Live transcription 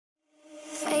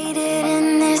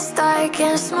dark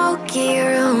and smoky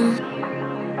room,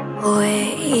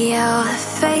 with your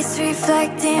face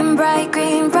reflecting bright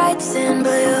green, brights and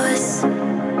blues.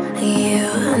 You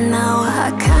know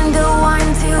I kinda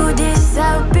want to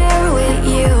disappear with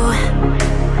you,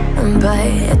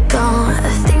 but don't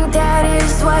think that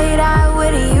is what I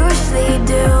would usually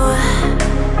do.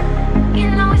 You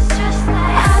know it's just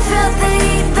like I felt the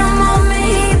heat the moment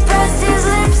he pressed his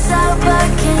lips up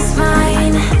against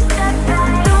mine.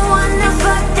 Don't wanna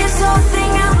fuck this whole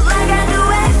thing up like I do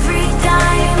every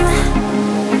time.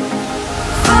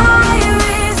 Fire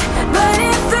is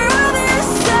burning through this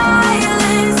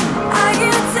silence. I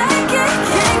can't take it,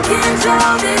 can't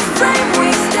control this flame we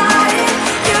started.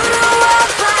 You know I'll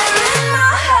fire in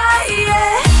my heart,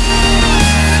 yeah.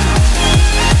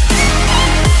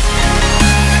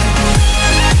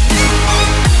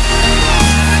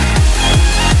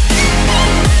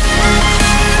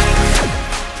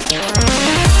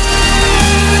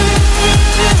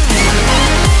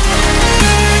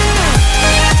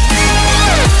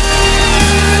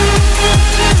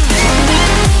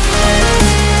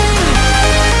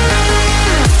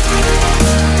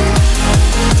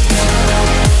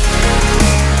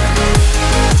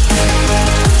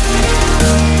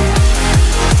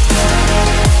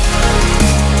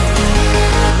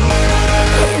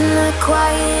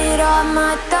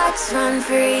 Run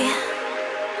free,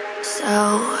 so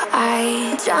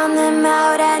I drown them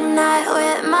out at night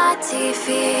with my TV.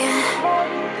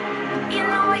 You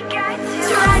know I got to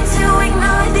try to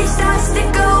ignore these thoughts that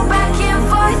go back and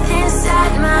forth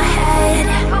inside my head.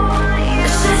 I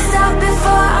should stop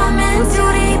before I'm in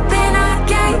too deep and I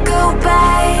can't go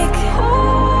back.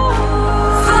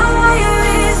 Fire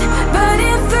is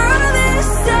burning through this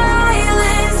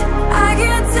silence. I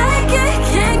can't take it,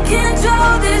 can't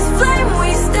control this flame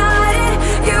we started.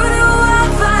 You know I'm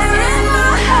fire in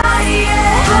my heart,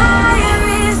 yeah. Fire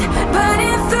is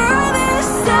burning through this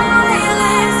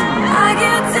silence. I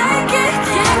can't take it,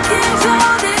 can't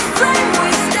control this flame we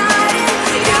started.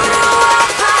 You know I'm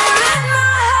fire in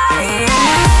my heart, yeah.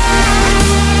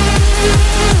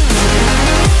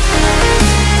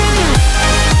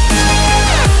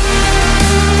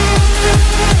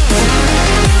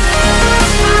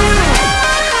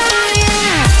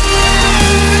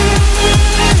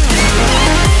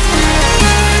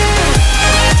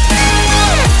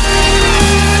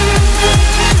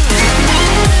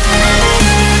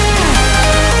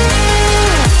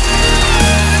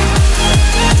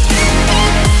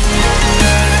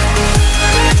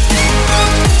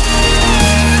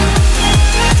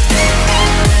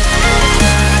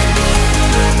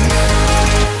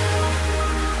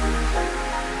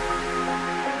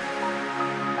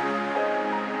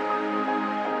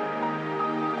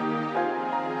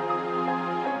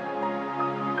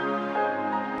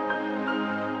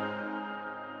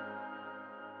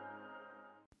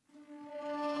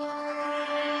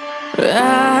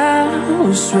 I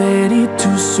was ready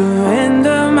to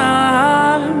surrender my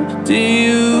heart to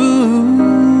you,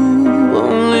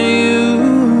 only you.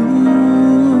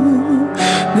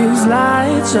 These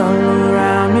lights all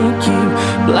around me keep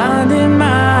blinding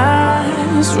my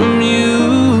eyes from you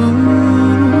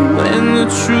and the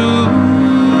truth.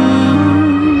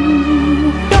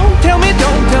 Don't tell me,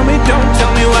 don't tell me, don't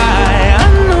tell me why. I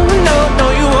know, no,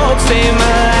 you won't save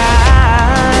my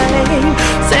life,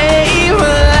 save my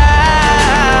life.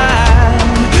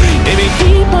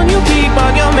 Keep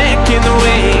on, you're making the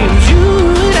waves. You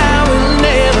and I will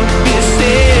never be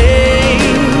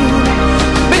saved,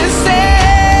 be saved.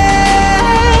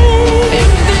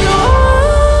 If the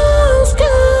walls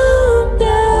come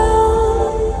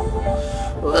down,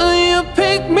 will you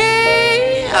pick me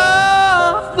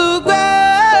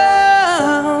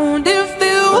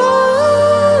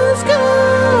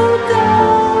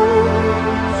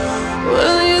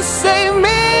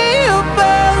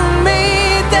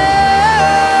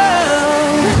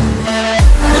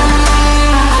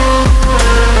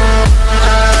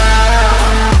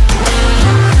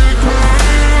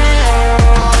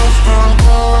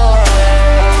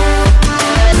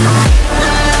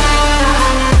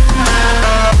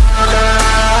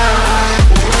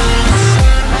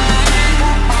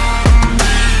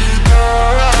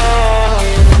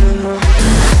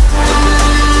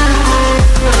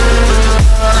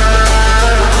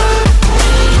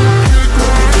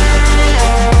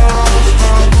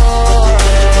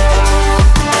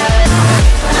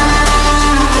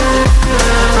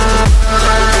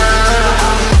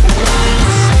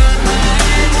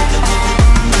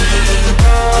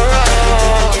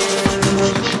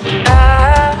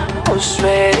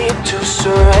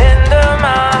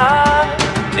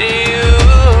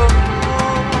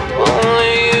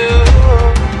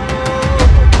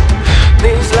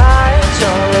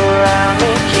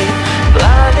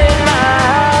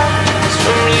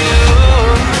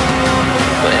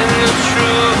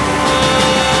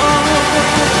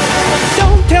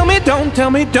don't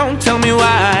tell me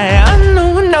why. I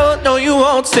know, no, you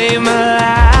won't save my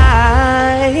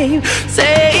life.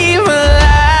 Save my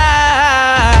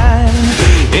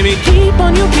life. Baby, keep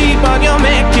on, you're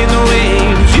making the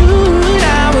waves. You and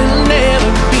I will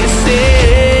never be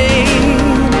safe.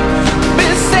 Be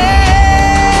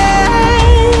safe.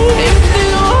 If the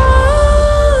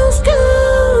walls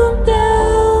come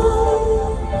down,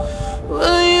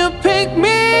 will you pick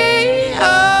me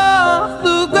off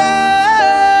the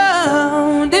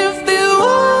ground? If the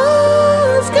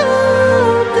walls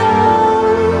come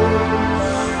down,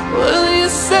 will you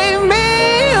save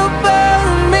me or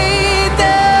burn me down?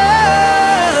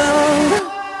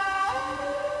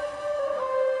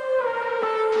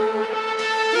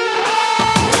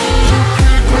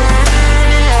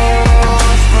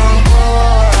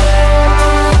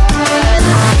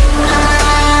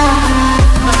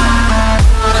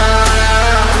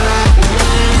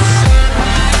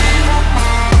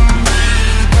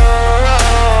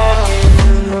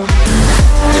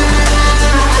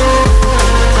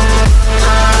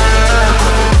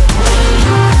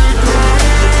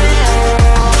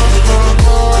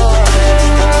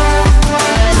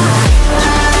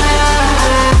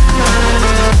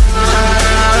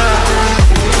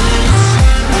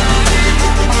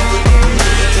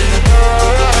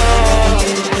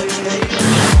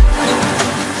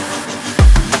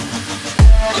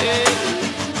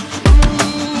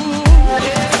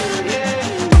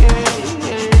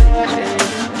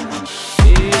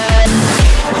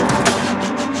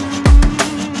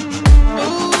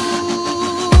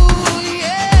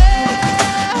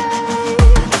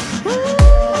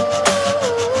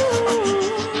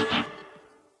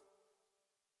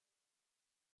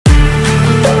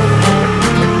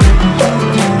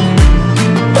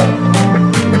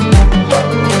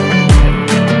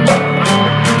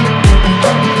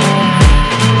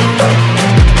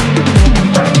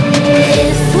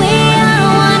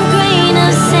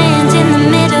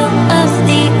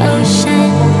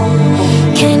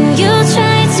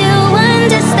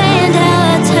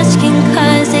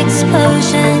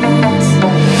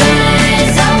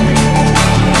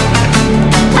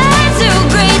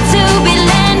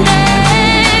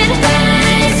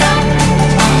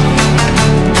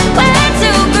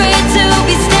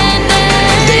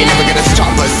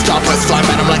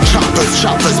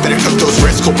 Choppers, better cook those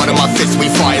risks. Cold blood in my fists, we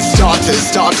fire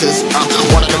starters.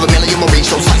 One out of a million will reach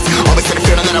those heights. Always had a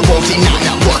feeling that I won't deny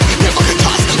that work. Never could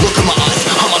toss. Look in my eyes,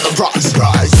 I'm on the rise.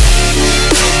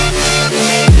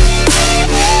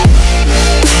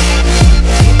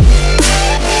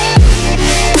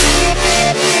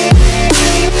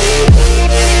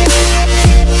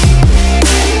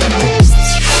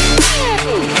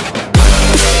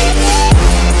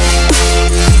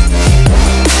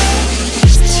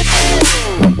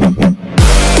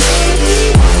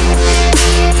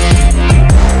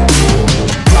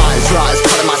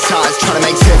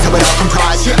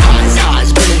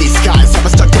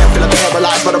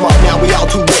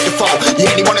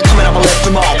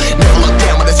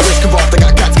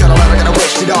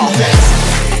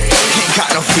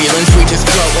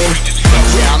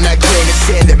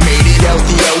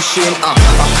 A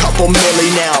couple milli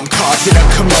now, I'm causing a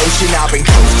commotion. I've been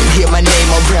coasting, hear my name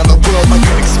around the world like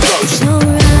an explosion. So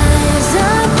rise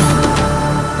up,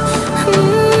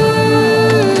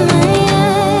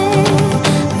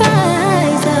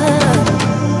 rise up.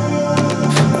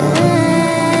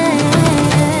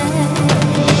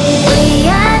 We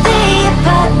are the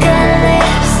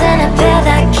apocalypse, and a bell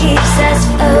that keeps us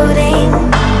floating.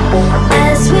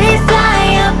 As we fly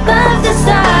above the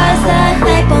stars, the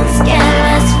hype won't scare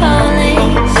us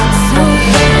falling. So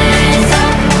rise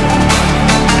up.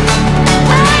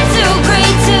 I'm too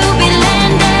great to be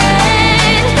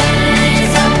landed.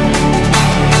 Rise up.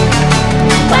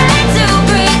 I'm too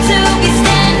great to be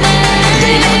standing.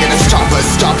 They ain't never gonna stop us.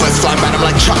 Fly by them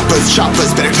like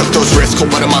choppers, better cook those risks. Cold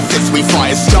blood in my fists, we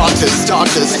fire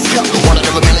starters. One out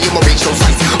of a million will reach those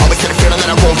heights. Always had a feeling that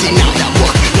I won't deny that